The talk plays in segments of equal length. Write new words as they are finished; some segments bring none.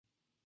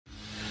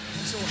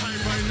so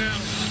hype right now.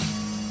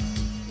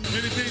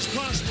 Anything's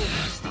possible.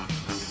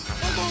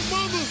 I'm on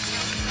mama.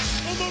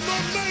 I'm on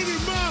my lady,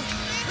 ma.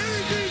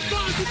 Anything's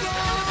possible.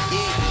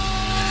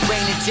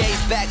 Rain and J's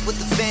back with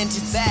the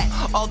vengeance.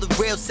 All the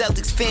real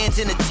Celtics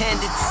fans in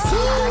attendance.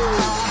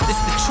 This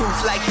the truth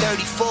like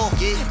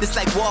 34. This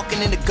like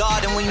walking in the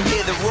garden when you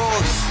hear the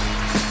roars.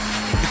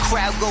 The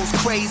crowd goes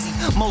crazy.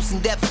 Most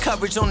in-depth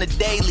coverage on the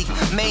daily.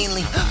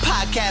 Mainly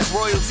podcast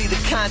royalty, the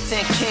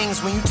content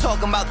kings. When you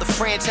talking about the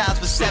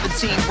franchise with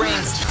 17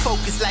 rings.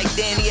 Focus like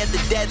Danny at the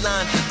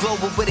deadline.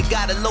 Global, but it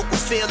got a local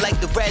feel like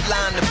the red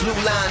line, the blue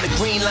line, the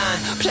green line.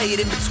 Play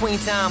it in between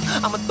time.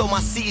 I'ma throw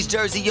my C's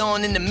jersey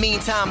on in the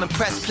meantime and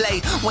press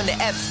play. When the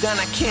F's done,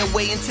 I can't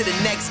wait until the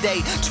next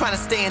day. Trying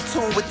to stay in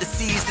tune with the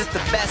C's, that's the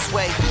best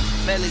way.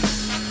 Melly.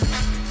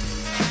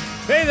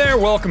 Hey there,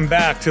 welcome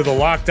back to the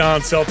Locked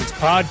On Celtics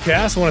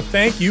podcast. I want to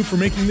thank you for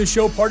making this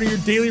show part of your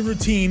daily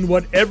routine,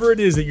 whatever it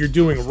is that you're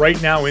doing right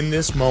now in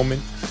this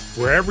moment,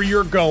 wherever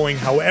you're going,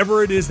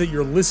 however it is that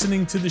you're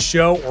listening to the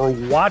show or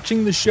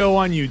watching the show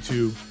on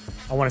YouTube.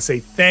 I want to say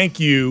thank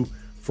you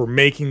for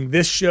making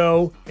this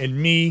show and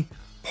me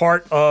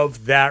part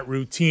of that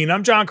routine.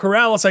 I'm John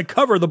Corrales. I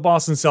cover the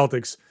Boston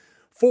Celtics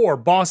for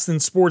Boston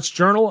Sports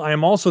Journal. I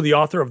am also the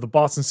author of the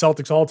Boston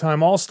Celtics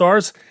All-Time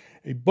All-Stars,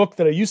 a book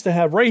that I used to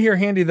have right here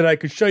handy that I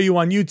could show you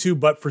on YouTube,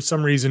 but for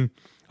some reason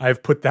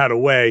I've put that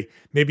away.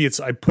 Maybe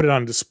I put it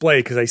on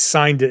display because I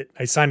signed it.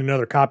 I signed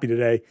another copy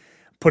today,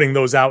 putting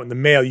those out in the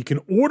mail. You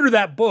can order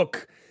that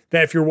book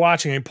that if you're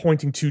watching, I'm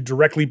pointing to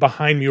directly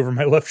behind me over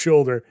my left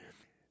shoulder.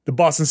 The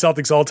Boston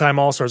Celtics All-Time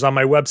All-Stars on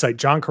my website,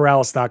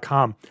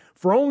 johncorrales.com.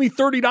 For only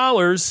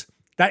 $30,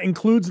 that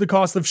includes the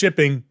cost of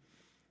shipping,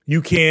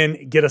 you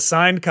can get a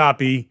signed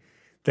copy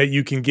that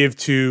you can give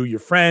to your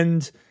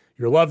friend,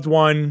 your loved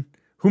one,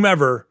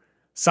 whomever.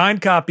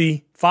 Signed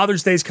copy.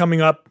 Father's Day's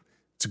coming up.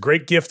 It's a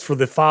great gift for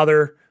the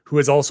father who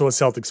is also a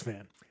Celtics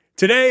fan.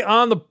 Today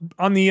on the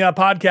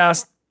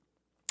podcast,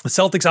 the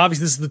Celtics,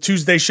 obviously this is the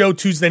Tuesday show,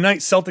 Tuesday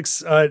night,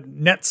 Celtics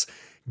Nets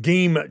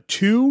game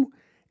 2.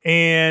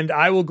 And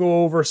I will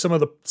go over some of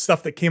the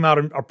stuff that came out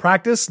of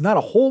practice. Not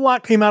a whole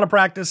lot came out of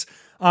practice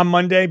on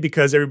Monday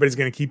because everybody's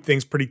going to keep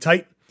things pretty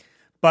tight.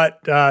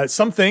 But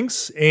some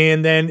things.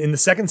 And then in the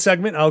second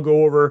segment, I'll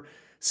go over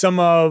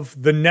some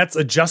of the Nets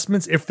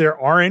adjustments, if there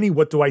are any.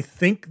 What do I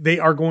think they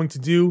are going to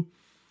do?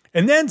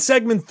 And then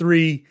segment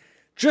 3,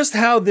 just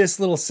how this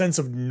little sense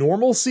of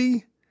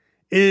normalcy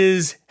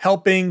is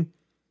helping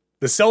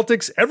the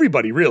Celtics,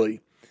 everybody really.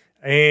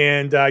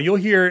 And you'll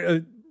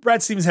hear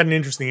Brad Stevens had an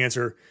interesting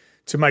answer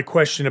to my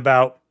question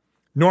about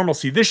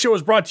normalcy. This show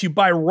is brought to you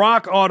by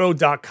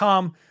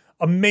rockauto.com.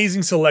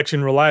 Amazing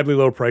selection, reliably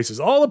low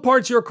prices. All the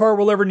parts your car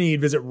will ever need.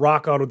 Visit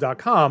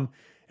rockauto.com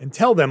and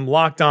tell them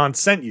Locked On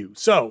sent you.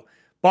 So,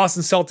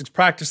 Boston Celtics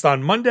practiced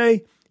on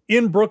Monday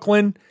in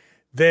Brooklyn.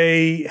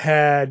 They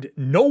had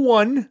no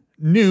one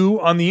new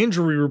on the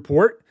injury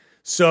report,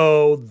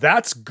 so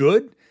that's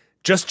good.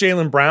 Just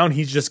Jaylen Brown.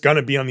 He's just going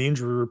to be on the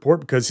injury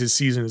report because his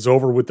season is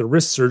over with the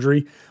wrist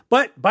surgery.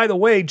 But, by the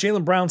way,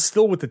 Jaylen Brown's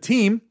still with the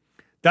team.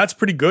 That's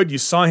pretty good. You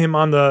saw him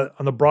on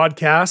the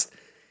broadcast.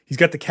 He's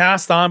got the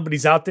cast on, but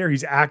he's out there.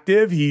 He's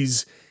active.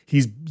 He's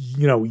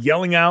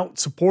yelling out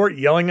support,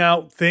 yelling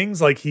out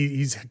things like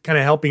he's kind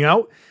of helping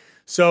out.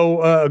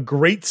 So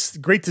great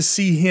to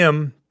see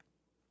him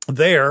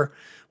there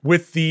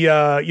with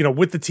the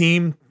with the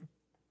team.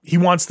 He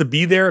wants to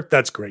be there.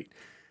 That's great.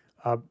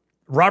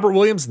 Robert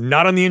Williams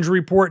not on the injury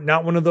report,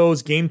 not one of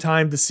those game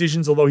time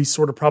decisions, although he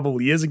sort of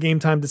probably is a game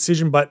time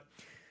decision. But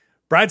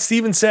Brad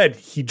Stevens said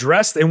he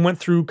dressed and went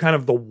through kind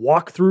of the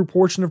walkthrough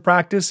portion of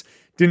practice.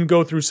 Didn't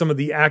go through some of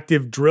the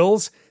active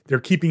drills. They're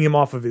keeping him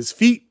off of his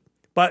feet,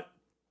 but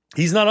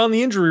he's not on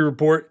the injury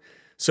report.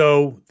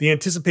 So the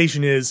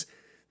anticipation is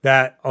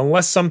that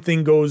unless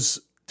something goes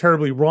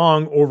terribly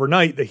wrong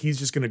overnight, that he's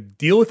just going to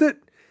deal with it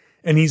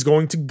and he's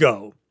going to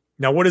go.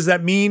 Now, what does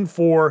that mean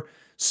for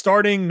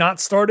starting, not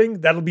starting?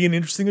 That'll be an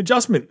interesting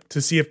adjustment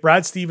to see if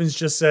Brad Stevens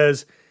just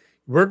says,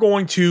 we're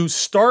going to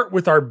start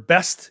with our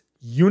best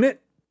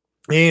unit.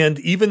 And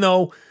even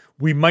though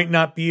we might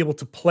not be able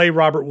to play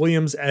Robert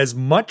Williams as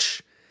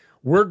much,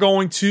 we're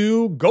going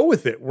to go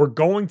with it. We're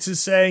going to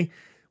say,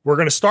 we're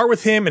going to start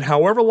with him and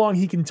however long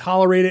he can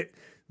tolerate it,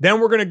 then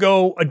we're going to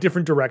go a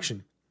different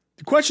direction.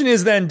 The question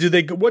is then,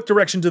 what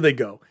direction do they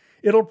go?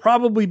 It'll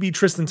probably be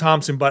Tristan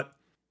Thompson, but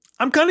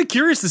I'm kind of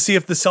curious to see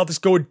if the Celtics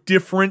go a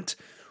different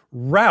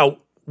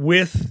route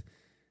with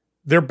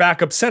their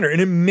backup center.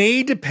 And it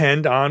may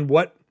depend on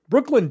what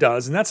Brooklyn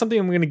does. And that's something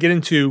I'm going to get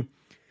into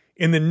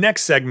in the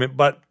next segment.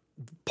 But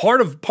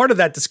part of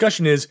that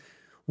discussion is,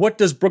 what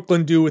does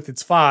Brooklyn do with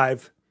its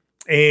 5?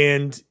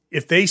 And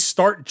if they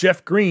start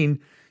Jeff Green,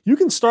 you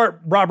can start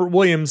Robert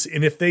Williams.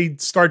 And if they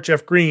start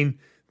Jeff Green,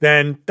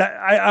 then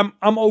I'm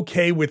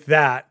okay with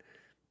that.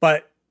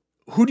 But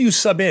who do you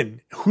sub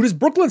in? Who does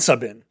Brooklyn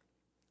sub in?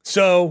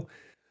 So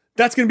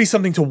that's going to be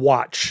something to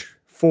watch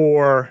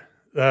for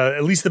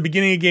at least the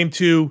beginning of game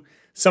 2,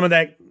 some of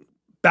that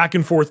back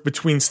and forth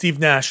between Steve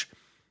Nash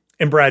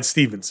and Brad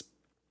Stevens.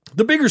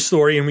 The bigger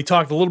story, and we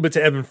talked a little bit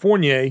to Evan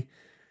Fournier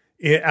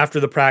after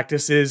the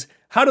practice is,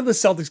 how did the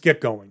Celtics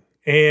get going?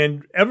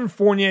 And Evan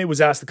Fournier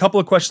was asked a couple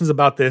of questions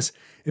about this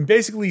and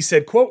basically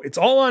said, quote, "It's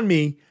all on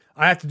me.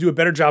 I have to do a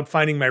better job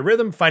finding my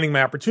rhythm, finding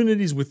my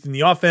opportunities within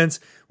the offense,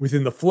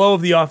 within the flow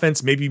of the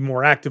offense, maybe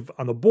more active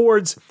on the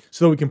boards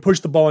so that we can push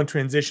the ball in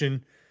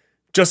transition,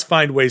 just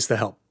find ways to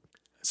help."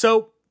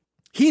 So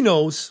he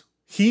knows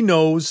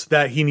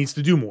that he needs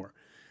to do more.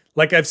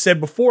 Like I've said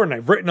before, and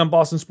I've written on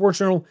Boston Sports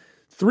Journal,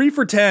 3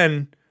 for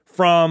 10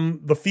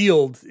 from the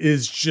field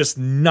is just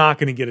not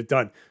going to get it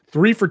done.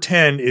 3 for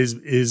 10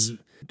 is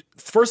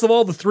first of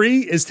all, the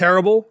 3 is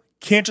terrible.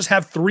 Can't just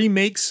have 3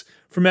 makes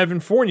from Evan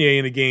Fournier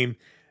in a game.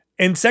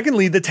 And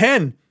secondly, the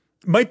 10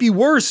 might be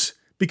worse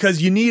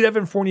because you need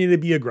Evan Fournier to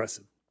be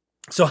aggressive.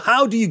 So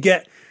how do you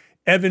get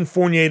Evan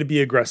Fournier to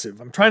be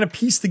aggressive? I'm trying to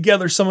piece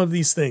together some of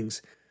these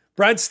things.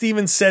 Brad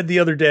Stevens said the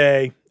other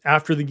day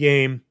after the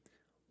game,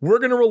 we're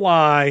going to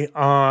rely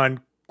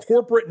on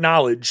corporate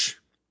knowledge,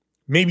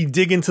 maybe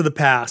dig into the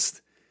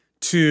past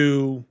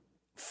to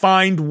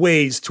find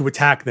ways to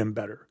attack them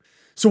better.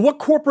 So what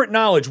corporate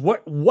knowledge,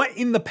 what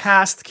in the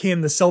past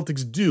can the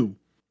Celtics do?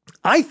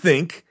 I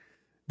think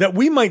that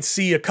we might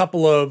see a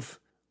couple of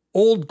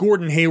old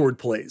Gordon Hayward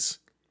plays.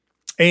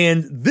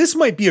 And this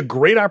might be a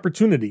great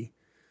opportunity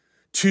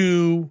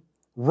to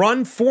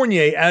run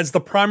Fournier as the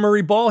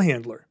primary ball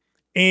handler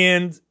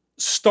and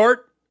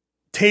start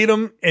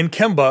Tatum and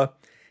Kemba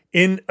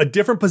in a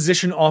different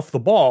position off the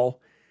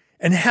ball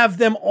and have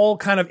them all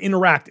kind of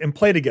interact and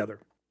play together.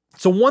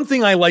 So one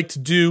thing I like to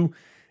do,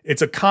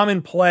 it's a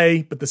common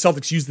play, but the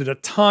Celtics used it a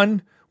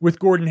ton with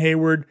Gordon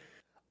Hayward.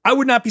 I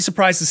would not be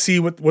surprised to see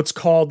what's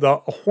called a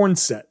horn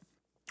set,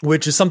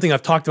 which is something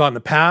I've talked about in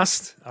the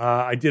past.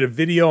 I did a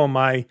video on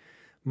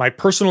my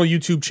personal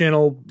YouTube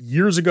channel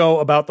years ago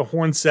about the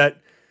horn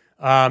set.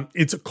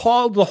 It's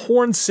called the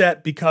horn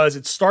set because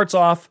it starts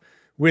off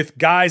with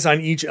guys on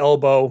each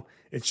elbow.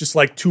 It's just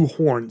like 2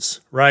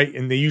 horns, right?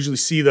 And they usually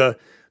see the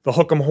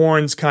hook 'em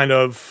horns kind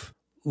of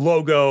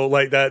logo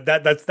like that.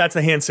 That's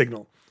a hand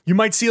signal. You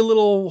might see a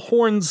little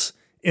horns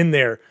in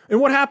there.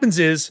 And what happens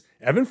is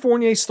Evan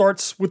Fournier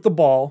starts with the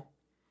ball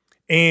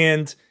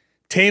and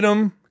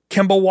Tatum,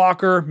 Kemba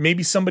Walker,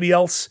 maybe somebody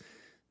else,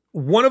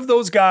 one of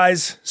those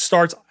guys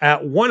starts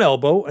at one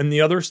elbow and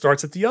the other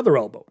starts at the other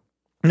elbow.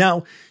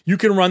 Now, you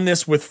can run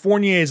this with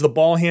Fournier as the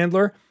ball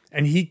handler,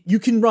 and you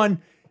can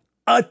run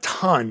a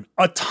ton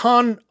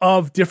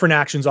of different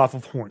actions off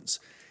of horns.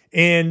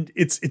 And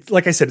it's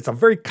like I said, it's a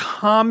very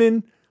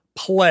common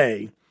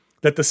play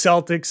that the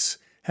Celtics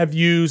have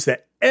used,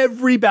 that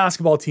every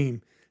basketball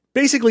team,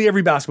 basically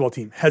every basketball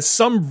team, has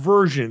some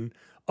version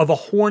of a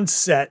horn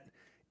set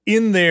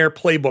in their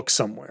playbook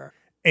somewhere.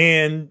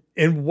 And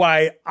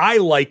why I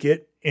like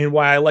it and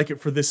why I like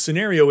it for this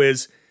scenario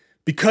is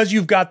because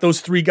you've got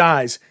those 3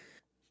 guys,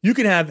 you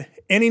can have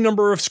any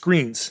number of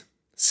screens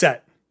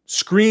set.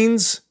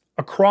 Screens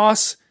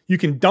across, you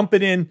can dump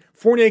it in.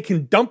 Fournier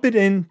can dump it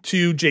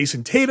into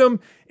Jason Tatum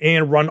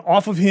and run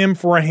off of him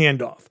for a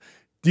handoff.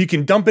 You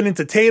can dump it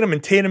into Tatum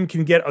and Tatum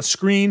can get a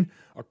screen,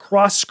 a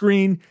cross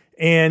screen,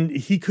 and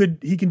he can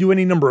do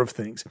any number of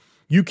things.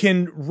 You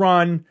can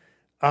run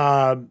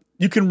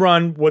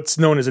what's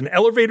known as an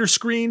elevator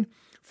screen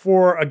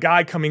for a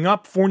guy coming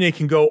up. Fournier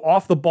can go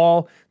off the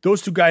ball.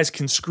 Those 2 guys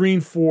can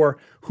screen for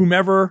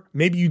whomever.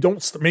 Maybe you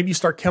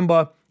start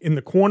Kemba in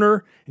the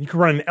corner and you can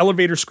run an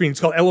elevator screen. It's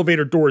called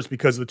elevator doors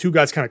because the 2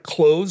 guys kind of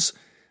close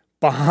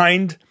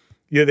behind.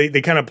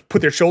 They kind of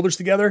put their shoulders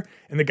together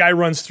and the guy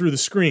runs through the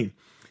screen.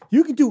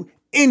 You can do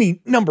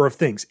any number of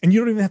things and you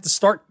don't even have to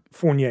start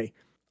Fournier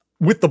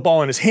with the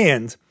ball in his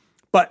hand.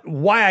 But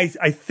why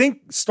I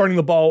think starting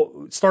with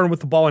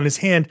the ball in his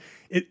hand,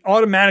 it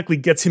automatically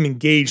gets him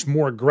engaged,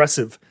 more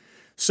aggressive.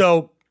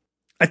 So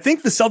I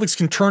think the Celtics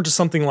can turn to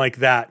something like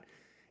that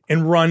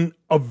and run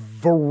a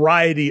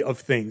variety of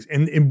things.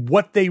 And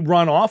what they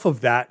run off of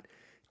that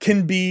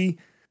can be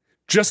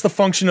just the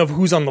function of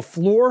who's on the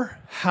floor.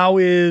 How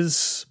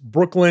is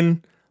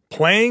Brooklyn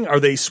playing?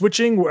 Are they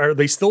switching? Are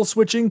they still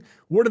switching?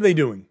 What are they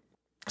doing?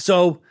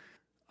 So,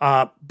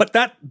 but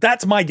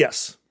that's my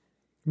guess.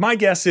 My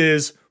guess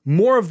is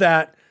more of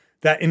that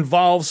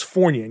involves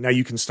Fournier. Now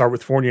you can start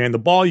with Fournier and the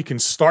ball. You can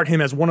start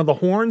him as one of the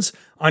horns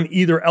on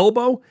either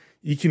elbow.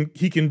 He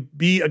can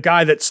be a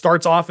guy that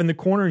starts off in the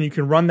corner and you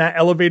can run that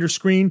elevator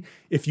screen.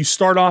 If you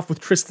start off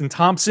with Tristan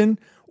Thompson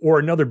or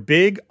another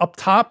big up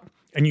top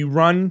and you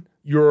run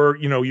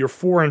your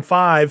 4 and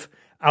 5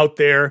 out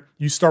there,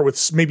 you start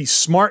with maybe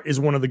Smart is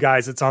one of the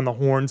guys that's on the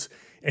horns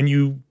and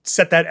you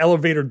set that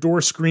elevator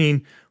door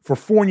screen for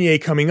Fournier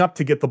coming up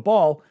to get the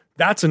ball.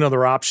 That's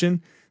another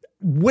option.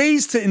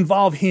 Ways to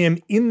involve him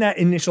in that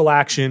initial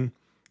action,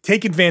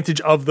 take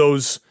advantage of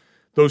those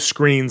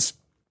screens.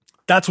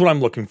 That's what I'm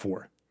looking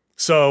for.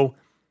 So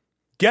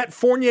get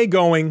Fournier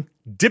going,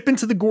 dip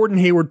into the Gordon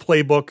Hayward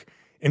playbook,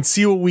 and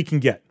see what we can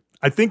get.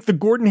 I think the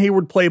Gordon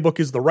Hayward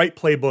playbook is the right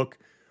playbook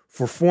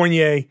for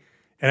Fournier,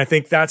 and I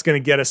think that's going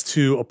to get us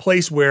to a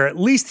place where at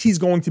least he's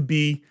going to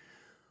be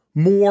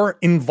more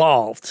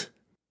involved.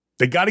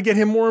 They got to get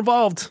him more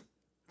involved.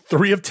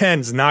 3 of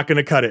 10 is not going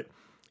to cut it.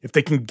 If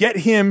they can get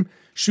him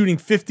shooting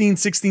 15,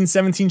 16,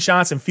 17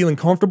 shots and feeling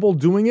comfortable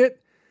doing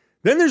it,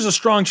 then there's a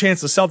strong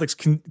chance the Celtics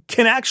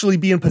can actually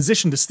be in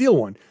position to steal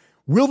one.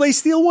 Will they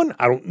steal one?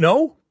 I don't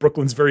know.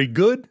 Brooklyn's very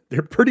good.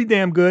 They're pretty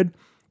damn good.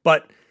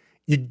 But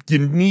you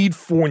need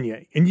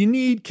Fournier and you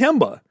need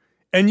Kemba.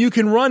 And you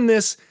can run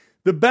this.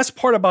 The best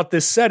part about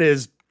this set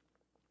is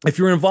if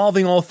you're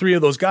involving all three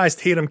of those guys,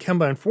 Tatum,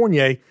 Kemba, and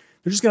Fournier,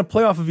 they're just going to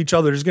play off of each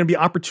other. There's going to be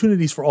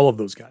opportunities for all of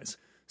those guys.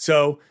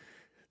 So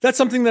that's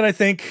something that I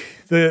think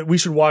that we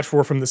should watch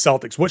for from the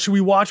Celtics. What should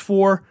we watch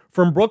for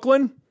from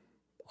Brooklyn?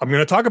 I'm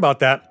going to talk about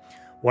that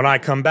when I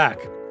come back.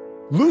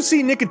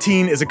 Lucy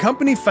Nicotine is a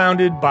company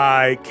founded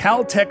by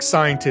Caltech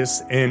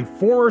scientists and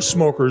former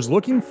smokers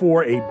looking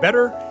for a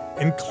better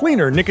and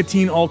cleaner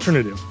nicotine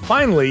alternative.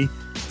 Finally,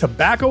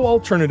 tobacco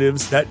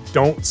alternatives that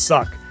don't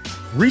suck.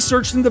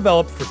 Researched and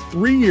developed for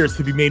 3 years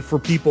to be made for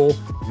people,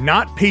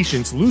 not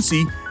patients,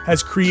 Lucy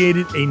has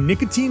created a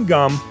nicotine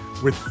gum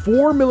with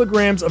 4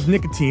 milligrams of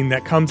nicotine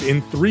that comes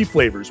in 3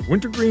 flavors: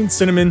 wintergreen,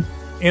 cinnamon,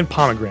 and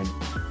pomegranate.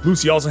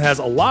 Lucy also has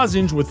a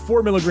lozenge with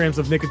 4 milligrams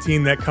of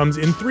nicotine that comes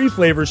in 3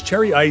 flavors: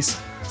 cherry ice,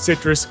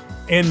 citrus,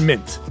 and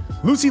mint.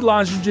 Lucy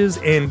lozenges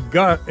and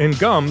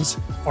gums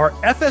are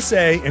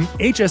FSA and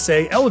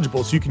HSA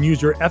eligible, so you can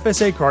use your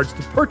FSA cards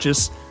to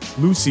purchase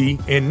Lucy,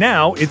 and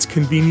now it's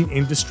convenient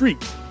and discreet.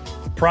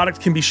 Products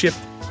can be shipped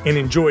and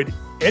enjoyed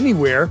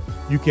anywhere.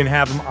 You can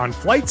have them on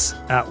flights,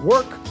 at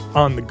work,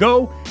 on the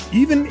go,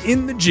 even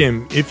in the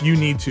gym if you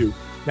need to.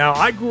 Now,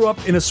 I grew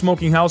up in a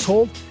smoking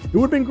household. It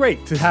would have been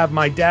great to have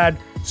my dad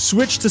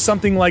switch to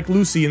something like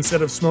Lucy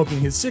instead of smoking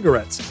his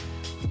cigarettes.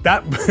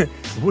 That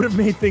would have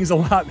made things a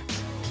lot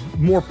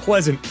more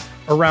pleasant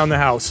around the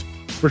house,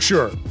 for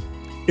sure.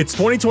 It's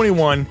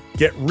 2021.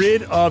 Get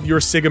rid of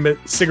your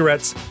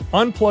cigarettes,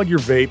 unplug your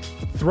vape,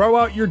 throw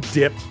out your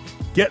dip,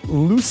 get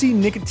Lucy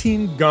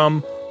nicotine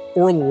gum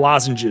or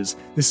lozenges.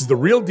 This is the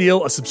real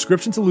deal. A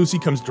subscription to Lucy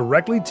comes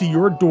directly to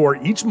your door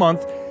each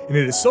month, and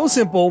it is so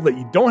simple that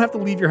you don't have to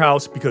leave your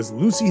house because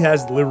Lucy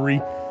has delivery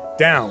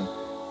down.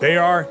 They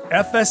are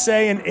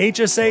FSA and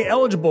HSA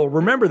eligible.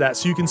 Remember that,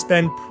 so you can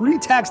spend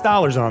pre-tax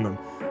dollars on them.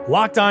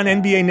 Locked On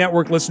NBA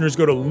Network listeners,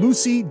 go to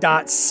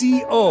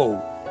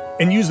lucy.co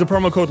and use the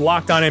promo code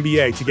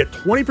LOCKEDONNBA to get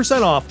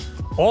 20% off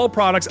all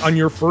products on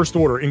your first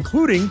order,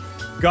 including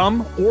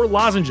gum or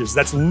lozenges.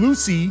 That's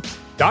lucy.co,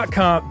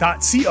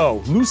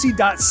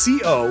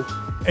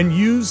 and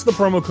use the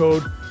promo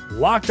code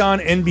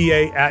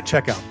LOCKEDONNBA at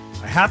checkout.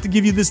 I have to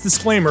give you this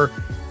disclaimer.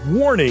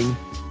 Warning,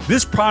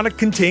 this product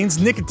contains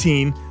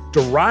nicotine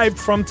derived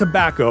from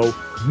tobacco.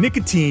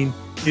 Nicotine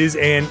is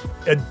an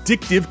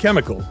addictive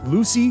chemical.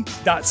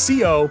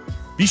 Lucy.co.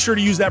 Be sure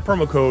to use that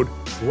promo code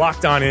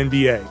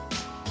LOCKEDONNBA.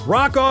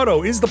 Rock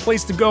Auto is the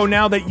place to go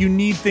now that you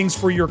need things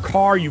for your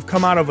car. You've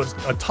come out of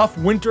a tough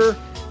winter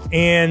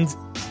and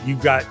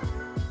you've got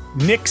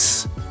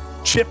nicks,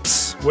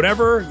 chips,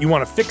 whatever. You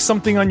want to fix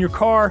something on your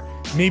car.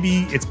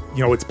 Maybe it's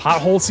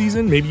pothole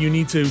season. Maybe you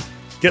need to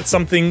get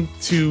something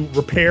to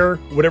repair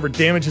whatever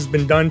damage has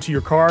been done to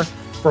your car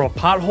from a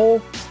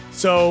pothole.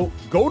 So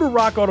go to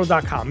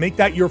rockauto.com. Make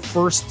that your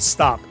first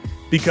stop,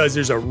 because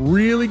there's a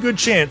really good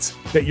chance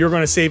that you're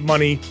going to save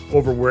money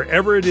over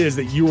wherever it is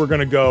that you are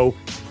going to go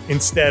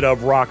instead of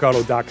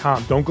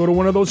rockauto.com. Don't go to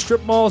one of those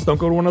strip malls. Don't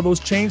go to one of those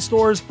chain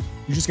stores.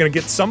 You're just going to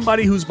get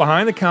somebody who's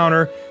behind the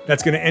counter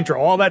that's going to enter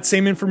all that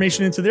same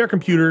information into their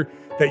computer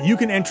that you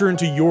can enter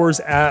into yours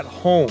at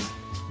home.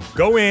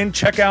 Go in,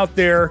 check out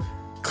their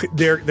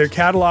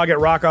catalog at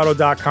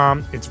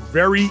rockauto.com. It's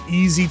very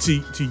easy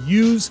to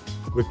use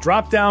with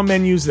drop-down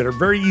menus that are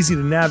very easy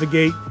to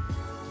navigate.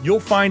 You'll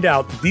find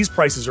out that these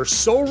prices are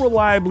so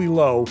reliably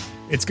low,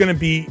 it's going to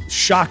be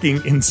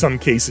shocking in some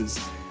cases.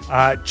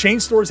 Chain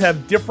stores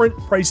have different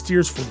price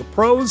tiers for the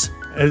pros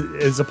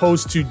as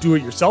opposed to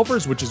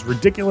do-it-yourselfers, which is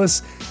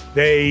ridiculous.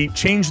 They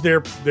change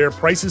their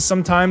prices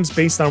sometimes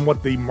based on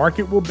what the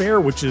market will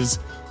bear, which is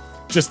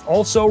just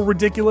also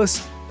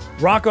ridiculous.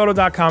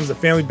 RockAuto.com is a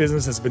family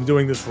business that's been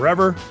doing this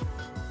forever,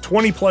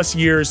 20 plus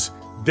years.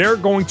 They're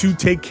going to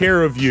take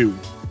care of you,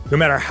 no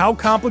matter how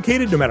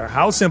complicated, no matter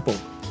how simple.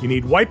 You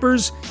need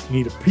wipers, you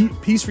need a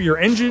piece for your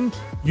engine,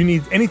 you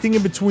need anything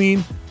in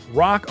between.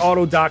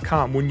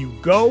 RockAuto.com. When you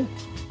go,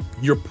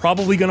 you're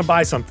probably going to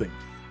buy something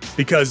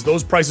because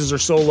those prices are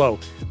so low.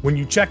 When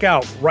you check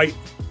out, write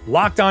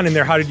Locked On in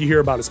there, how did you hear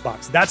about us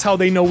box? That's how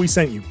they know we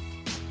sent you.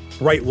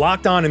 Write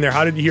Locked On in there,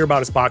 how did you hear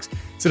about us box?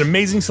 It's an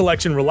amazing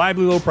selection,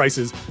 reliably low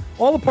prices,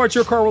 all the parts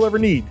your car will ever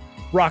need.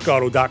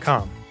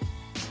 RockAuto.com.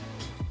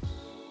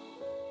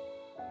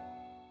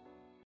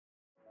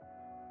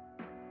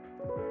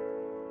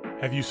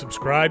 Have you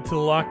subscribed to the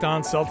Locked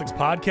On Celtics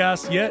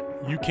podcast yet?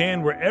 You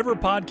can wherever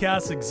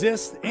podcasts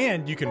exist,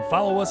 and you can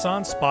follow us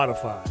on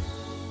Spotify.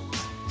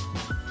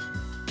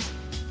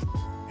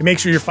 And make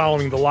sure you're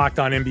following the Locked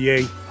On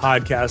NBA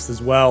podcast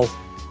as well,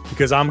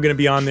 because I'm going to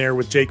be on there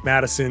with Jake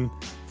Madison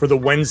for the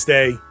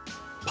Wednesday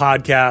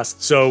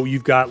podcast. So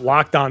you've got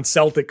Locked On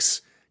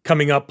Celtics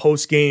coming up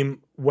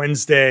post-game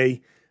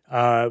Wednesday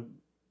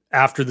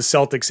after the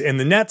Celtics and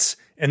the Nets,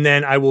 and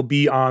then I will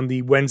be on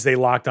the Wednesday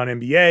Locked On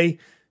NBA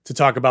to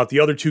talk about the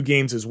other two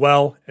games as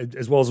well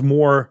as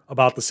more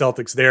about the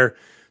Celtics there.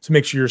 So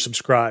make sure you're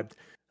subscribed.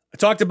 I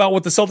talked about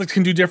what the Celtics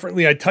can do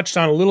differently. I touched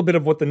on a little bit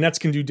of what the Nets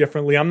can do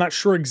differently. I'm not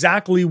sure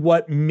exactly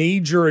what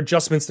major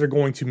adjustments they're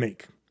going to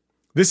make.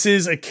 This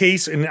is a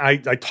case, and I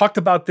talked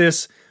about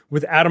this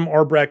with Adam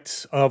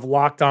Arbrecht of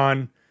Locked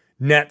On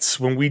Nets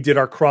when we did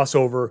our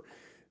crossover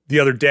the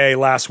other day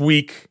last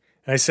week.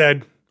 And I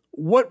said,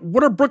 what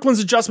are Brooklyn's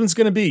adjustments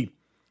going to be?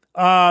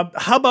 How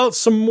about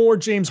some more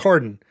James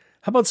Harden?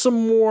 How about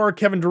some more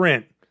Kevin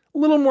Durant? A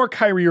little more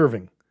Kyrie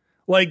Irving?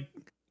 Like,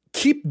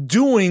 keep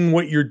doing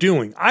what you're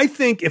doing. I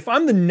think if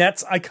I'm the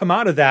Nets, I come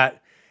out of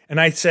that and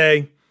I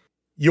say,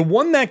 you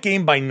won that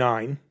game by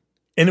 9,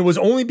 and it was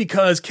only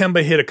because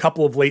Kemba hit a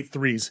couple of late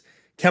threes.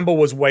 Kemba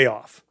was way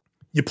off.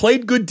 You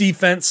played good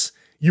defense.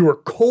 You were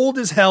cold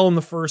as hell in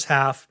the first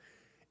half,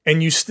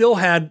 and you still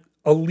had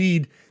a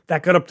lead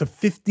that got up to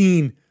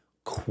 15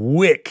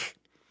 quick.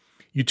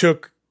 You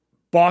took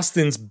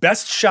Boston's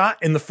best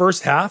shot in the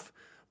first half.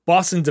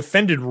 Boston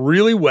defended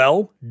really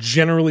well,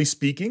 generally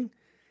speaking,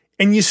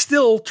 and you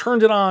still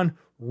turned it on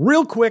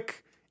real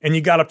quick, and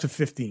you got up to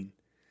 15.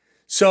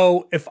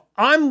 So if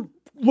I'm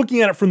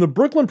looking at it from the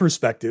Brooklyn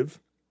perspective,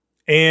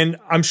 and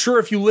I'm sure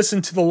if you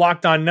listen to the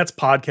Locked On Nets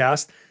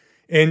podcast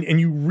and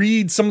you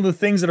read some of the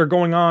things that are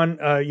going on,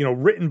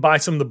 written by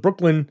some of the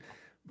Brooklyn,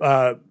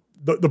 the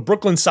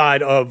Brooklyn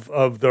side of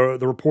the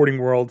reporting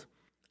world,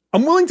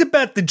 I'm willing to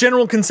bet the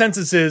general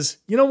consensus is,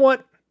 you know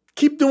what?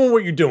 Keep doing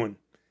what you're doing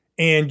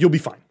and you'll be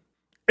fine.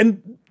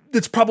 And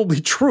that's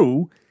probably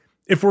true.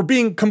 If we're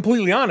being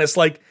completely honest,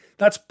 like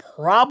that's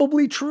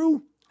probably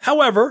true.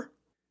 However,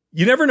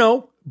 you never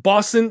know.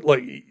 Boston,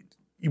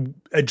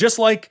 just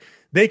like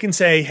they can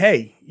say,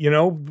 hey,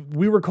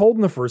 we were cold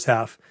in the first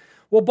half.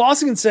 Well,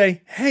 Boston can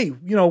say, hey,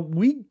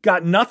 we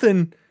got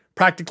nothing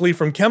practically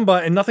from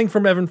Kemba and nothing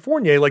from Evan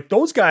Fournier. Like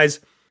those guys,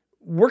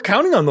 we're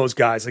counting on those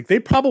guys. Like they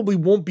probably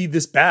won't be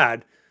this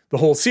bad the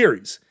whole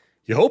series.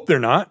 You hope they're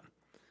not.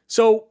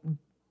 So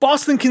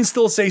Boston can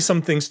still say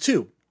some things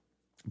too.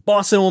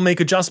 Boston will make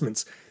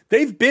adjustments.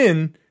 They've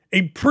been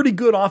a pretty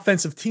good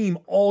offensive team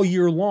all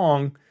year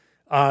long.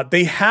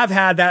 They have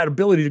had that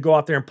ability to go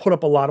out there and put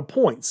up a lot of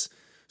points.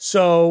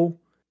 So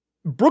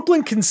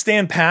Brooklyn can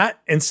stand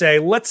pat and say,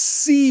 let's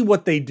see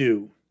what they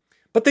do.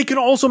 But they can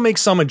also make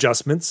some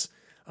adjustments.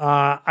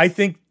 I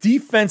think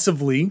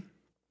defensively,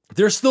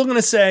 they're still going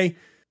to say,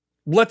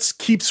 let's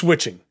keep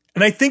switching.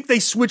 And I think they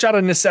switch out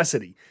of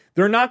necessity.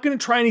 They're not going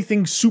to try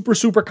anything super,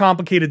 super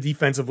complicated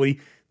defensively.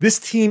 This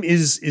team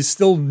is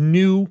still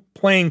new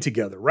playing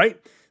together, right?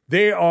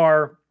 They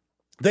are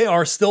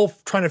still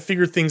trying to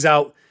figure things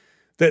out.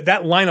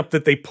 That lineup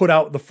that they put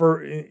out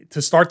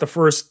to start the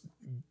first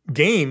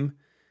game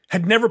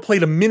had never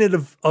played a minute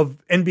of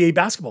NBA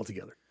basketball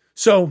together.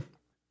 So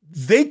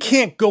they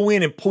can't go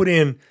in and put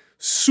in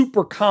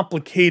super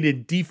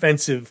complicated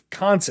defensive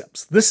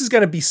concepts. This is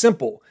going to be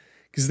simple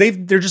because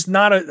they're just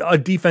not a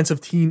defensive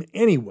team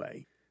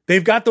anyway.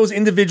 They've got those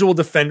individual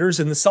defenders,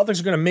 and the Celtics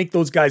are going to make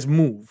those guys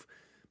move.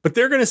 But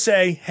they're going to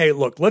say, hey,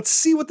 look, let's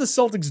see what the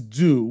Celtics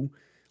do.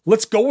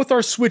 Let's go with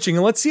our switching,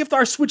 and let's see if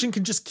our switching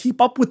can just keep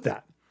up with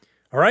that.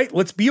 All right,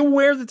 let's be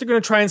aware that they're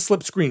going to try and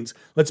slip screens.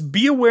 Let's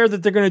be aware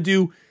that they're going to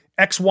do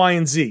X, Y,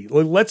 and Z.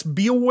 Let's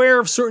be aware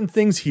of certain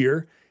things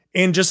here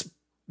and just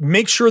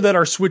make sure that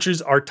our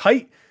switches are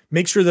tight.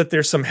 Make sure that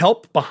there's some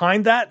help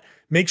behind that.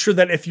 Make sure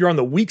that if you're on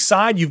the weak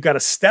side, you've got a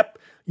step,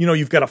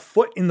 you've got a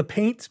foot in the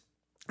paint.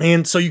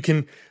 And so you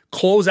can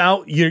close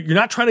out. You're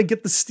not trying to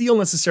get the steal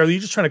necessarily.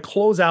 You're just trying to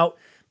close out,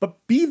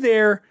 but be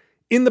there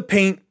in the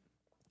paint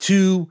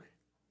to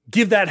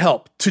give that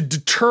help, to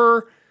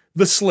deter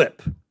the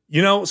slip.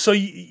 So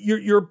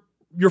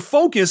your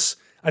focus,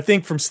 I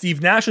think, from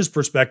Steve Nash's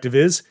perspective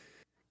is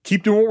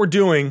keep doing what we're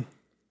doing,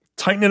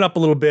 tighten it up a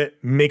little bit,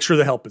 make sure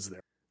the help is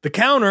there. The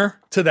counter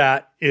to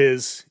that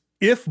is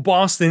if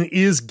Boston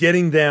is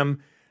getting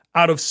them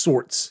out of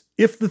sorts,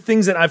 if the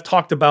things that I've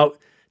talked about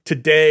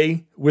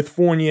today with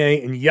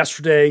Fournier and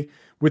yesterday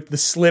with the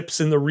slips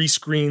and the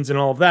rescreens and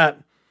all of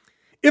that,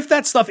 if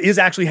that stuff is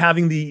actually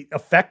having the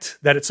effect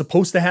that it's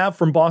supposed to have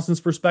from Boston's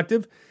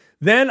perspective,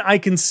 then I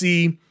can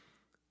see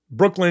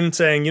Brooklyn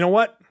saying, you know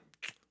what,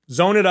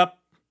 zone it up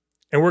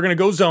and we're going to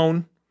go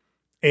zone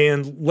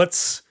and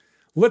let's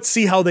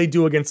see how they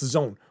do against the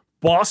zone.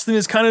 Boston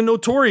is kind of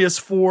notorious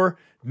for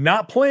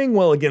not playing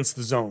well against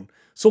the zone.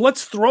 So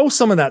let's throw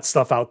some of that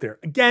stuff out there.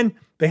 Again,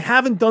 they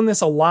haven't done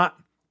this a lot,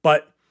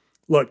 but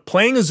look,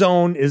 playing a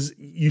zone is,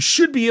 you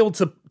should be able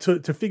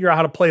to figure out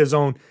how to play a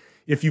zone.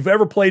 If you've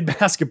ever played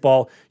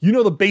basketball, you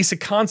know the basic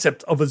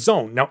concept of a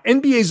zone. Now,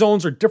 NBA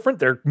zones are different.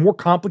 They're more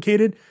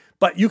complicated,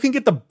 but you can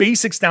get the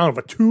basics down of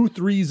a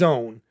 2-3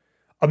 zone,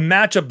 a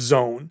matchup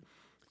zone,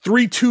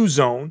 3-2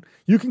 zone.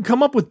 You can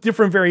come up with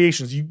different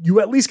variations. You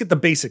at least get the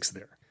basics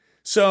there.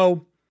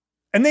 So,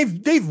 and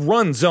they've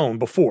run zone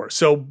before.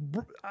 So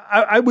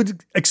I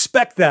would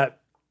expect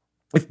that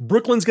if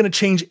Brooklyn's going to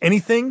change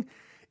anything,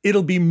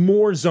 it'll be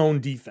more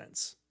zone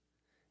defense.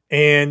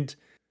 And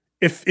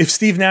if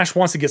Steve Nash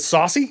wants to get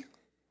saucy,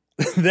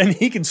 then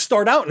he can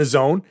start out in a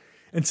zone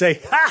and say,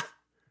 ha,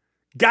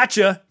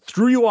 Gotcha,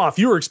 threw you off.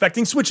 You were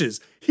expecting switches.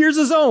 Here's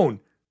a zone.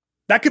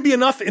 That could be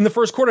enough in the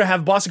first quarter to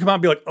have Boston come out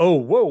and be like, oh,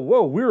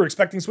 whoa, we were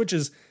expecting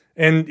switches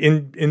and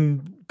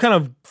kind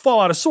of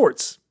fall out of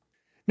sorts.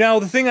 Now,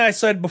 the thing I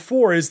said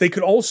before is they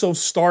could also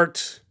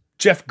start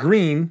Jeff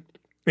Green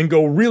and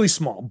go really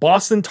small.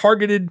 Boston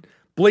targeted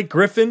Blake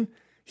Griffin.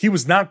 He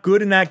was not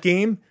good in that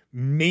game.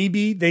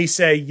 Maybe they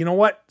say, you know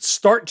what?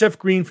 Start Jeff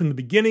Green from the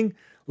beginning.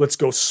 Let's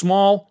go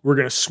small. We're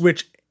going to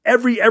switch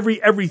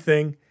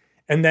everything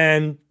and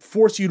then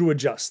force you to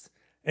adjust.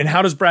 And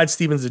how does Brad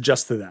Stevens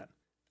adjust to that?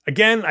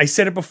 Again, I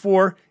said it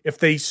before. If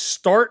they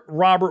start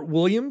Robert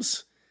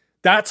Williams,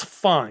 that's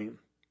fine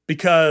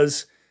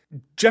because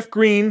Jeff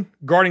Green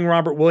guarding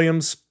Robert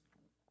Williams,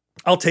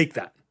 I'll take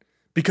that.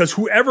 Because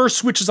whoever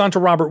switches onto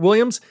Robert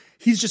Williams,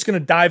 he's just going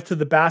to dive to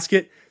the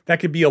basket. That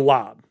could be a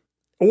lob.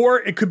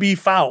 Or it could be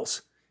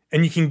fouls.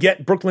 And you can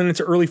get Brooklyn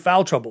into early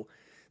foul trouble.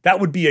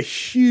 That would be a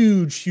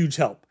huge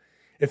help.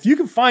 If you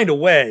can find a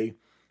way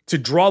to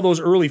draw those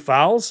early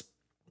fouls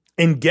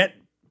and get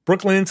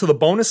Brooklyn into the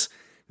bonus,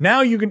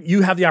 now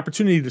you have the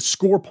opportunity to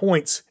score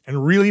points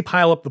and really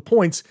pile up the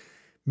points.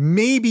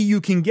 Maybe you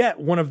can get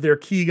one of their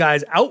key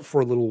guys out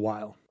for a little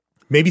while.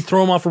 Maybe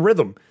throw them off a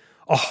rhythm.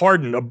 A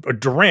Harden, a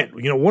Durant,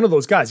 one of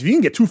those guys. If you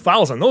can get 2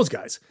 fouls on those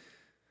guys,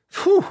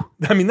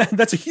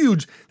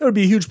 that would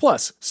be a huge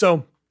plus.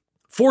 So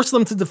force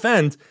them to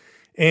defend.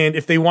 And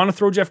if they want to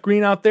throw Jeff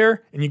Green out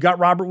there and you got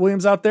Robert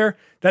Williams out there,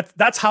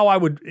 that's how I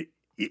would,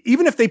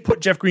 even if they put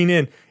Jeff Green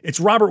in, it's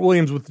Robert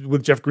Williams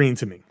with Jeff Green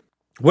to me.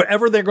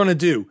 Whatever they're going to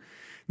do.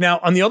 Now,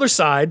 on the other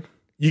side,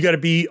 you got to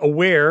be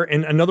aware,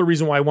 and another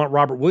reason why I want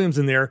Robert Williams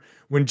in there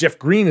when Jeff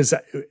Green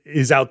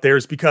is out there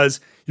is because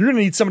you're going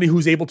to need somebody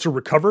who's able to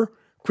recover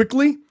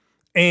quickly.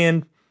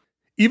 And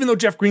even though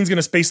Jeff Green's going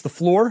to space the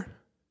floor,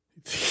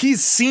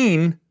 he's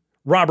seen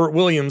Robert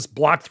Williams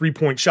block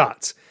 3-point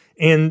shots.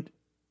 And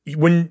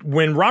when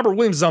Robert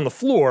Williams is on the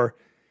floor,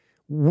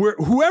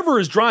 whoever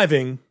is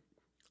driving,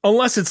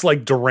 unless it's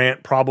like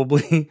Durant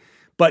probably,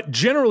 but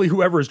generally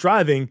whoever is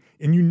driving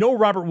and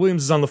Robert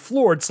Williams is on the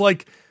floor, it's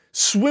like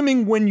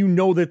swimming when you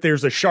know that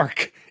there's a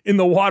shark in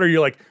the water.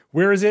 You're like,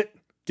 where is it?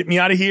 Get me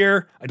out of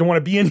here. I don't want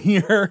to be in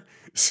here.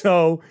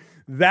 So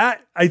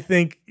that, I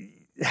think,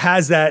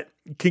 has that,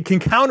 can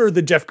counter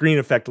the Jeff Green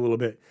effect a little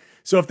bit.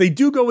 So if they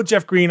do go with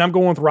Jeff Green, I'm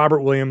going with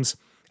Robert Williams.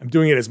 I'm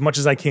doing it as much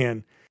as I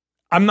can.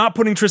 I'm not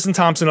putting Tristan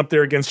Thompson up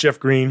there against Jeff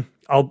Green.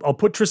 I'll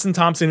put Tristan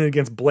Thompson in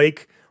against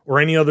Blake or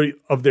any other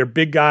of their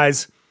big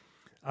guys.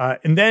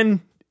 And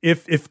then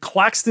if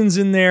Claxton's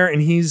in there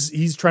and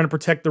he's trying to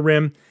protect the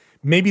rim,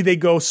 maybe they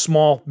go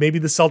small. Maybe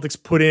the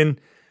Celtics put in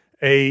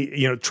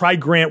try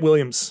Grant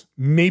Williams.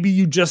 Maybe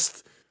you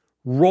just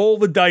roll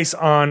the dice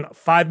on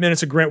 5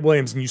 minutes of Grant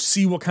Williams and you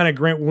see what kind of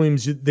Grant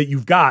Williams that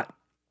you've got.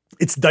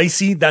 It's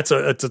dicey. It's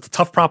a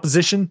tough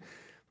proposition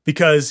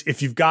because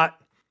if you've got,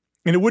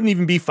 and it wouldn't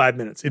even be 5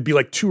 minutes, it'd be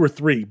like 2 or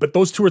 3, but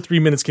those 2 or 3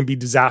 minutes can be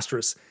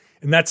disastrous.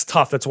 And that's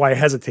tough. That's why I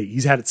hesitate.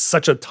 He's had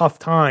such a tough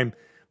time,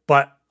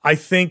 but I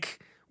think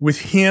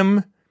with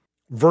him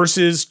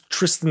versus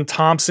Tristan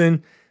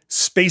Thompson,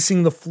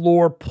 spacing the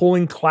floor,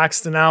 pulling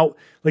Claxton out,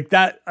 like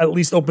that at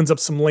least opens up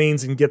some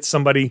lanes and gets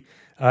somebody,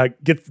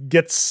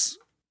 gets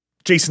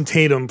Jason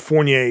Tatum,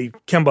 Fournier,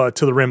 Kemba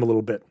to the rim a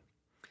little bit.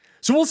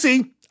 So we'll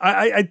see.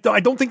 I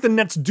don't think the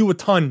Nets do a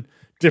ton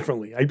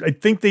differently. I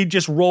think they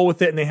just roll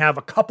with it and they have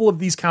a couple of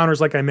these counters,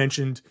 like I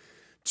mentioned,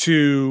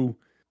 to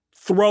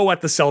throw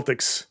at the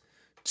Celtics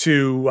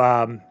to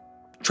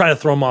try to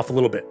throw them off a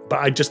little bit. But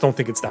I just don't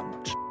think it's that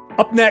much.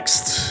 Up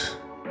next,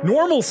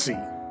 normalcy,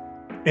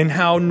 and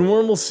how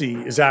normalcy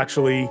is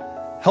actually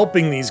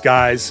helping these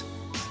guys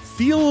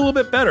feel a little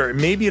bit better.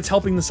 Maybe it's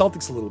helping the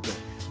Celtics a little bit.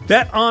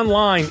 Bet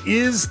Online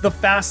is the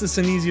fastest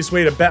and easiest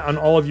way to bet on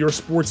all of your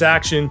sports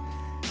action.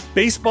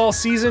 Baseball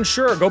season,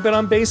 sure, go bet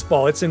on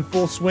baseball. It's in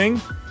full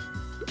swing.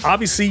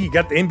 Obviously, you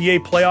got the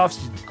NBA playoffs,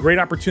 great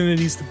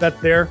opportunities to bet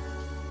there.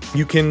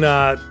 You can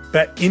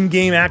bet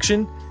in-game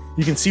action.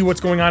 You can see what's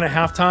going on at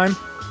halftime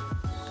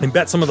and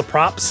bet some of the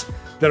props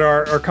that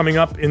are coming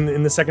up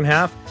in the second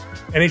half.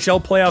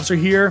 NHL playoffs are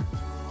here.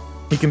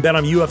 You can bet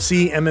on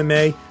UFC,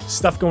 MMA,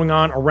 stuff going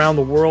on around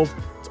the world.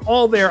 It's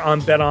all there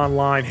on Bet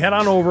Online. Head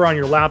on over on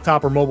your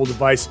laptop or mobile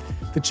device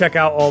to check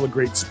out all the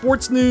great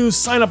sports news,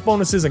 sign-up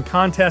bonuses, and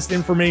contest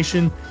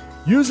information.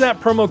 Use that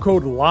promo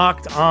code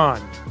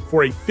LOCKEDON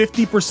for a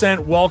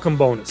 50% welcome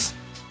bonus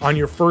on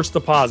your first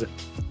deposit.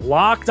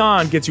 Locked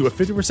On gets you a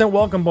 50%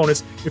 welcome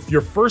bonus. If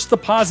your first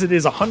deposit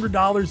is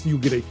 $100, you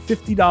get a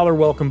 $50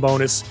 welcome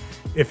bonus.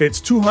 If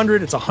it's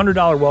 $200, it's a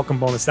 $100 welcome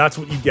bonus. That's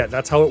what you get.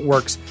 That's how it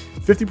works.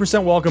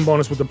 50% welcome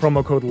bonus with the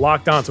promo code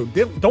Locked On. So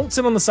don't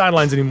sit on the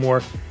sidelines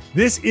anymore.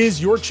 This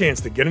is your chance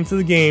to get into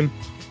the game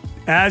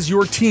as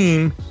your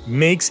team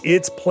makes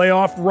its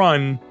playoff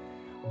run.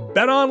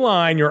 Bet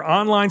Online, your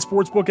online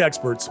sportsbook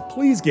experts.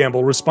 Please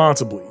gamble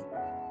responsibly.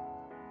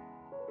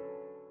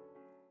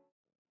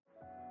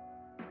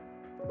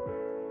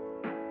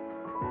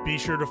 Be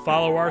sure to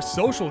follow our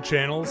social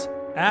channels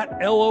at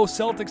LO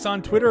Celtics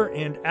on Twitter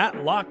and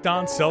at Locked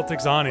On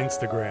Celtics on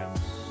Instagram.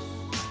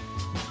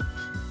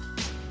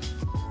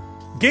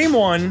 Game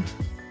one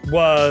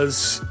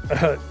was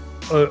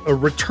a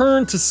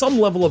return to some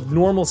level of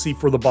normalcy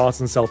for the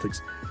Boston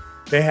Celtics.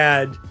 They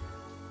had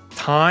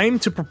time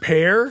to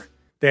prepare.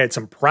 They had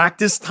some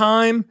practice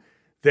time.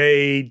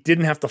 They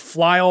didn't have to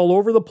fly all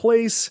over the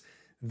place.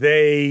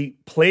 They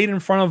played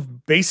in front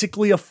of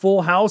basically a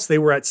full house. They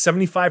were at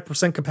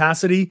 75%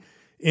 capacity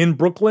in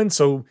Brooklyn.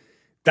 So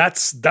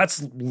that's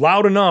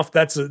loud enough.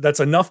 That's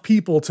enough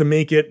people to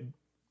make it,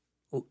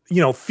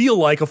 feel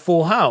like a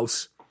full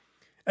house.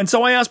 And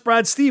so I asked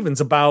Brad Stevens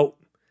about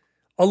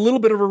a little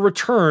bit of a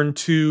return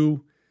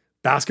to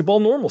basketball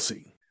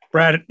normalcy.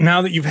 Brad,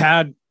 now that you've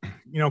had,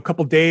 a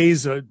couple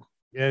days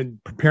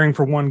preparing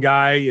for one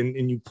guy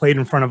and you played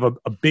in front of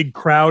a big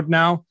crowd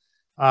now,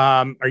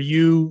 are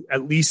you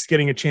at least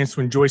getting a chance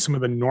to enjoy some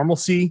of the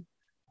normalcy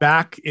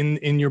back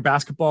in your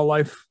basketball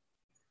life?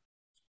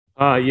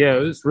 Yeah,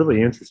 it was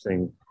really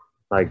interesting.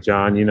 Like,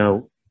 John,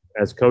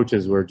 as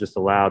coaches, we're just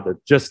allowed to,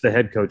 just the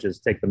head coaches,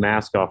 take the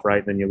mask off, right?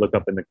 And then you look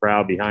up in the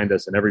crowd behind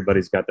us and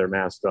everybody's got their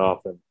mask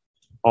off. And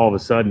all of a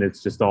sudden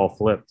it's just all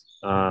flipped.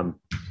 I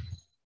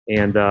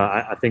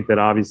think that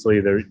obviously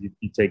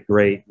you take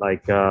great,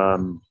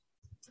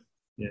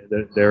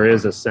 there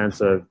is a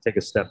sense of take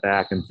a step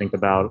back and think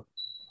about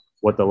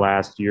what the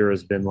last year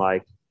has been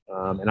like.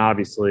 And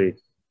obviously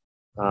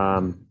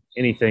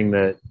anything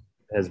that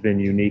has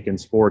been unique in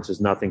sports is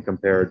nothing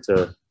compared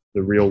to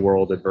the real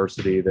world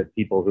adversity that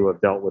people who have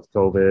dealt with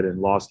COVID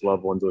and lost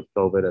loved ones with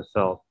COVID have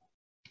felt.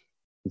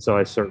 And so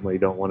I certainly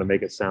don't want to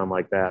make it sound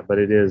like that, but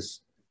it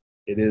is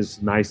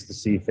nice to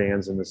see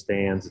fans in the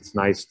stands. It's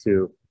nice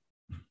to,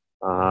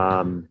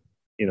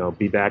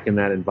 be back in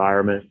that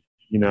environment.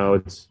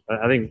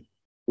 I think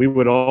we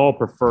would all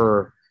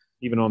prefer,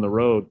 even on the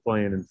road,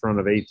 playing in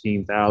front of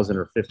 18,000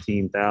 or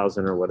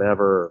 15,000 or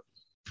whatever,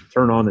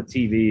 turn on the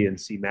TV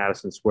and see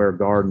Madison Square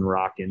Garden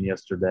rocking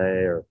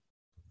yesterday, or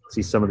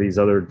see some of these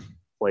other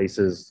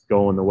places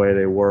going the way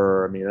they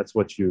were. I mean, that's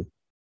what you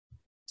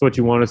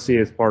want to see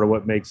as part of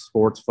what makes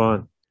sports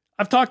fun.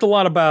 I've talked a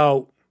lot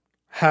about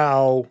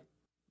how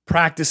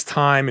practice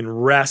time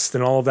and rest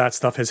and all of that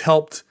stuff has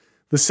helped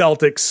the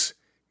Celtics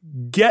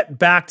get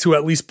back to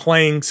at least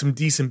playing some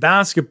decent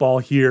basketball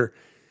here.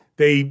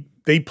 They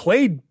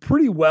played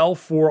pretty well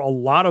for a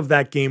lot of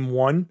that game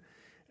one,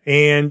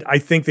 and I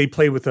think they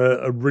played with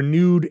a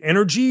renewed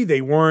energy.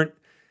 They weren't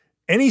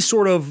any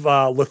sort of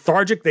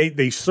lethargic.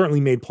 They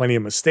certainly made plenty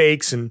of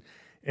mistakes and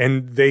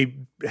they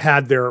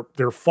had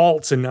their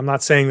faults. And I'm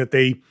not saying that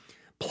they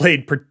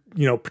played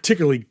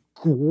particularly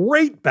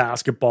great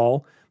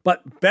basketball,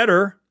 but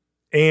better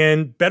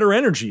and better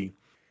energy.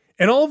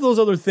 And all of those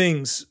other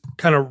things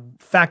kind of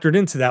factored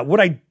into that.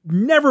 What I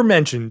never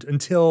mentioned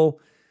until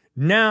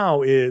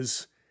now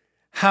is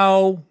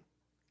how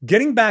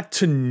getting back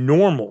to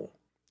normal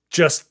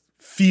just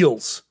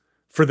feels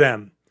for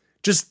them.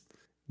 Just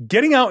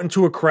getting out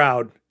into a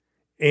crowd,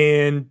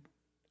 and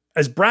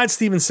as Brad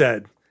Stevens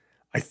said,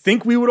 I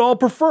think we would all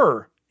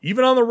prefer,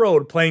 even on the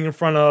road, playing in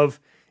front of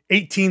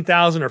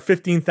 18,000 or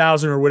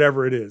 15,000 or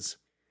whatever it is.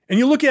 And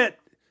you look at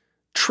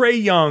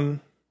Trae Young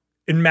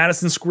in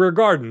Madison Square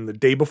Garden the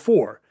day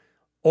before,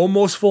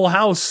 almost full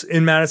house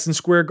in Madison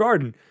Square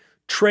Garden.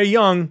 Trae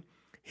Young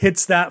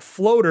hits that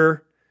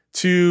floater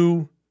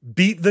to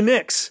beat the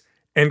Knicks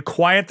and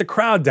quiet the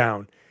crowd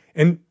down.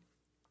 And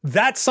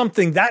that's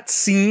something, that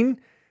scene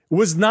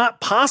was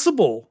not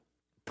possible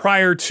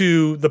prior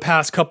to the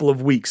past couple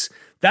of weeks.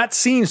 That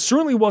scene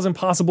certainly wasn't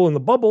possible in the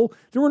bubble.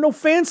 There were no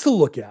fans to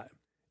look at.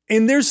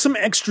 And there's some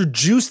extra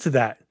juice to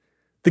that.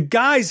 The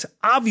guys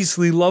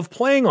obviously love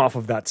playing off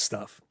of that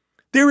stuff.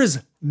 There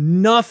is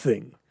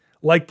nothing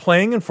like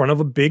playing in front of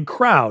a big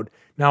crowd.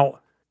 Now,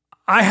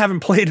 I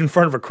haven't played in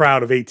front of a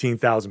crowd of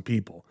 18,000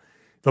 people.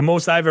 The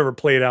most I've ever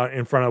played out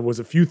in front of was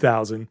a few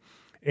thousand.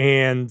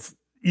 And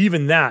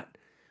even that,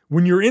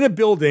 when you're in a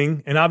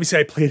building, and obviously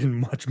I played in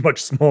much,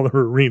 much smaller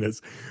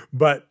arenas,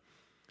 but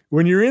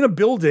when you're in a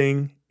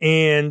building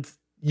and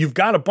you've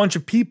got a bunch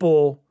of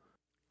people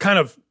kind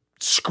of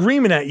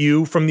screaming at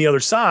you from the other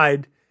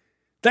side,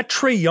 that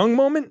Trae Young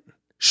moment,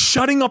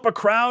 shutting up a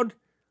crowd,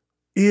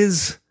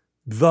 is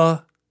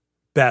the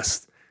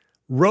best.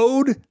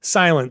 Road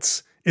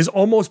silence is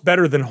almost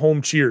better than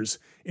home cheers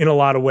in a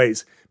lot of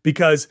ways,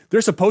 because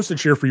they're supposed to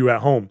cheer for you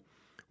at home.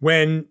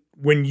 When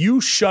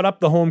you shut up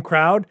the home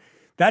crowd,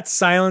 that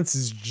silence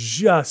is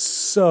just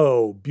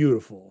so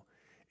beautiful.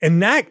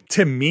 And that,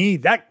 to me,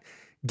 that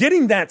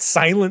getting that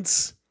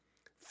silence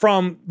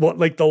from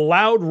like the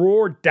loud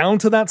roar down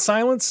to that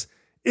silence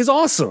is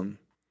awesome.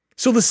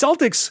 So the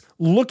Celtics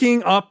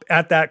looking up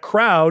at that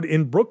crowd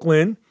in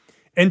Brooklyn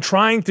and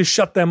trying to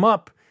shut them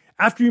up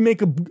after you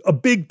make a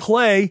big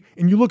play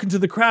and you look into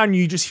the crowd and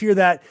you just hear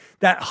that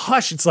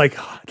hush. It's like,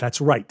 that's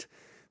right.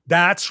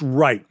 That's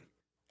right.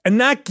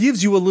 And that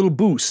gives you a little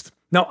boost.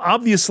 Now,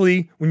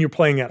 obviously, when you're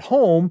playing at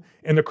home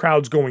and the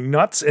crowd's going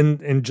nuts,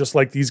 and just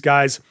like these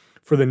guys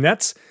for the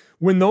Nets,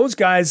 when those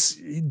guys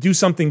do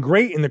something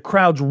great and the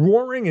crowd's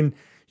roaring and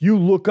you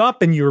look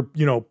up and you're,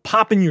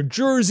 popping your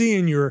jersey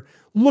and you're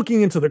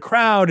looking into the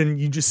crowd and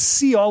you just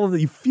see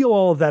you feel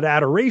all of that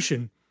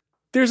adoration,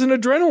 there's an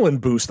adrenaline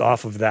boost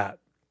off of that.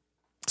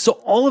 So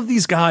all of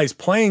these guys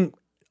playing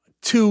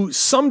to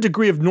some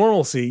degree of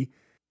normalcy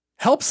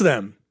helps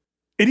them.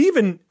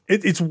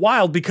 It's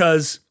wild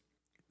because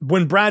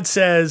when Brad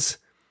says,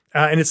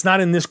 and it's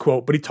not in this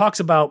quote, but he talks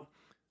about,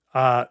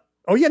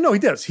 he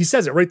does. He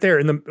says it right there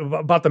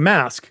about the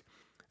mask.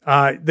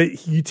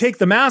 That you take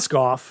the mask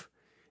off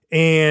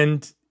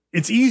and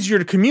it's easier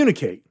to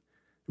communicate.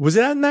 Was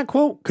that in that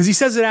quote? Because he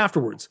says it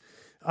afterwards.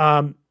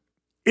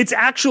 It's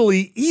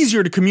actually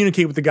easier to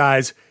communicate with the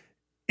guys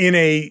in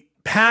a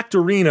packed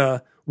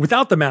arena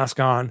without the mask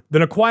on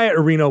than a quiet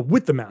arena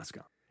with the mask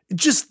on.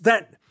 Just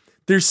that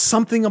there's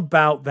something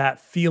about that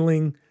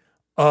feeling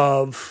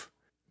of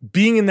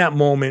being in that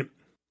moment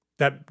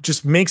that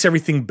just makes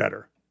everything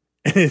better.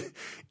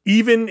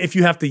 Even if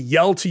you have to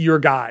yell to your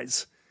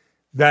guys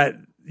that,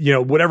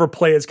 whatever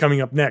play is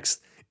coming up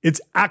next,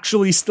 it's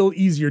actually still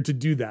easier to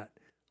do that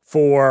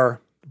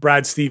for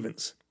Brad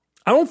Stevens.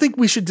 I don't think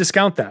we should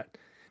discount that.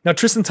 Now,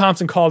 Tristan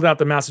Thompson called out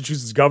the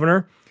Massachusetts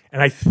governor,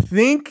 and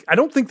I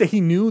don't think that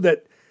he knew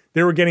that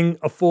they were getting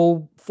a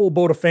full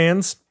boat of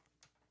fans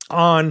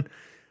on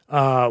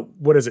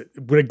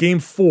game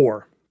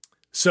 4.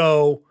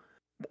 So,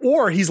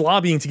 or he's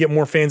lobbying to get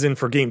more fans in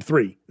for game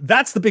 3.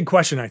 That's the big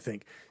question, I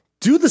think.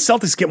 Do the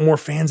Celtics get more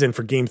fans in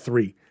for game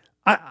 3?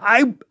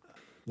 I'm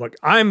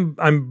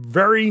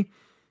very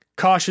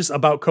cautious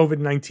about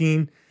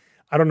COVID-19.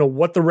 I don't know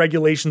what the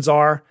regulations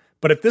are,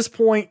 but at this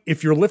point,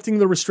 if you're lifting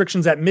the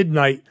restrictions at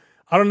midnight,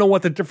 I don't know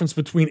what the difference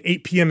between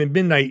 8 p.m. and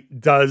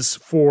midnight does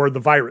for the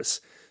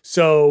virus.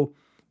 So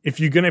if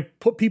you're going to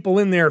put people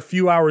in there a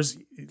few hours,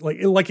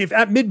 like if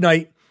at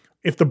midnight,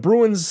 if the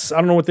Bruins, I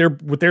don't know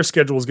what their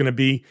schedule is going to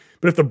be,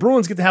 but if the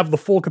Bruins get to have the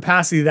full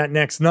capacity that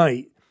next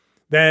night,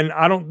 then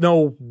I don't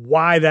know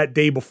why that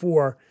day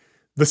before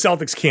the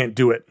Celtics can't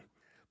do it.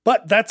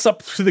 But that's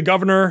up to the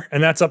governor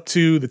and that's up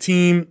to the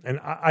team. And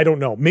I don't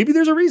know. Maybe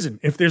there's a reason.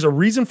 If there's a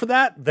reason for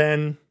that,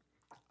 then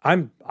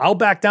I'll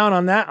back down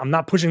on that. I'm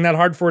not pushing that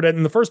hard for it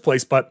in the first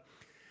place. But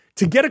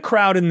to get a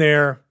crowd in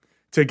there,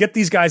 to get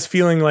these guys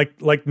feeling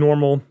like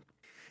normal,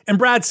 and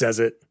Brad says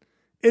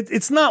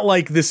it's not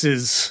like this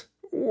is,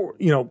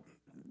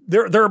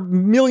 there are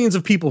millions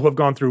of people who have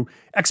gone through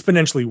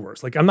exponentially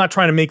worse. Like, I'm not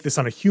trying to make this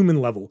on a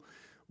human level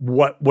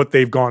what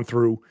they've gone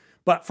through,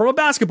 but from a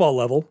basketball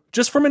level,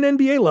 just from an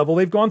NBA level,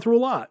 they've gone through a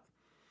lot.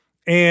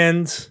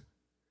 And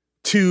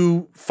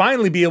to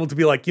finally be able to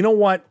be like, you know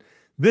what,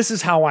 this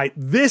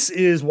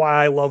is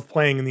why I love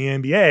playing in the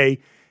NBA,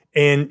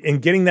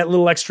 and getting that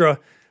little extra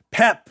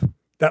pep,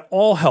 that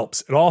all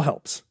helps. It all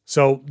helps.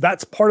 So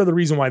that's part of the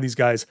reason why these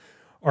guys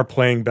are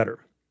playing better.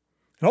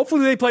 And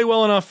hopefully they play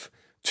well enough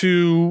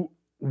to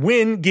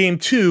win game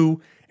 2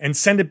 and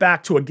send it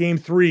back to a game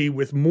 3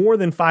 with more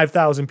than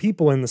 5,000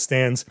 people in the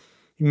stands.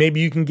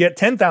 Maybe you can get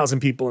 10,000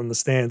 people in the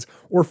stands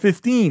or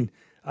 15.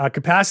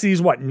 Capacity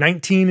is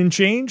 19 and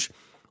change?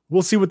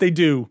 We'll see what they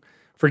do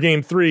for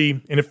game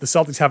 3. And if the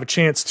Celtics have a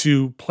chance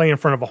to play in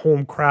front of a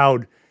home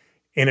crowd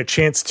and a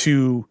chance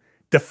to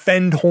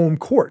defend home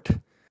court.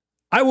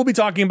 I will be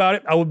talking about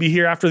it. I will be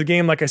here after the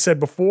game. Like I said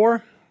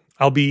before,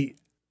 I'll be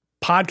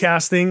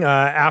podcasting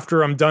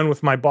after I'm done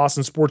with my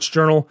Boston Sports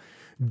Journal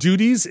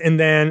duties. And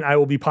then I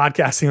will be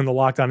podcasting on the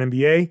Locked On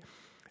NBA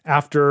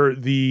after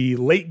the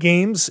late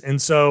games.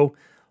 And so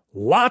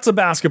lots of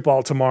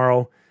basketball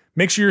tomorrow.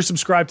 Make sure you're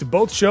subscribed to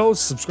both shows.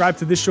 Subscribe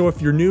to this show if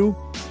you're new.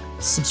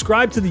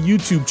 Subscribe to the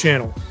YouTube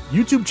channel.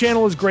 YouTube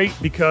channel is great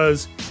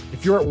because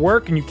if you're at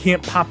work and you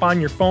can't pop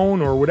on your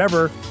phone or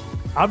whatever,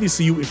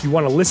 obviously if you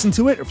want to listen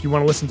to it, or if you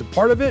want to listen to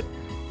part of it,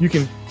 you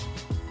can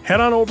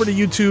head on over to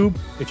YouTube.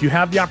 If you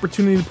have the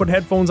opportunity to put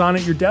headphones on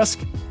at your desk,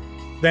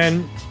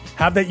 then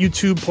have that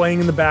YouTube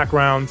playing in the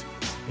background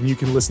and you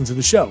can listen to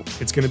the show.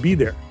 It's going to be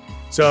there.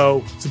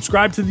 So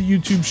subscribe to the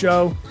YouTube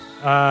show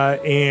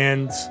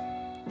and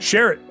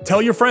share it.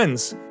 Tell your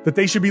friends that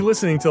they should be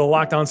listening to the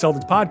Locked On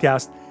Celtics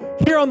podcast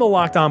here on the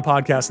Locked On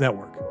Podcast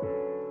Network.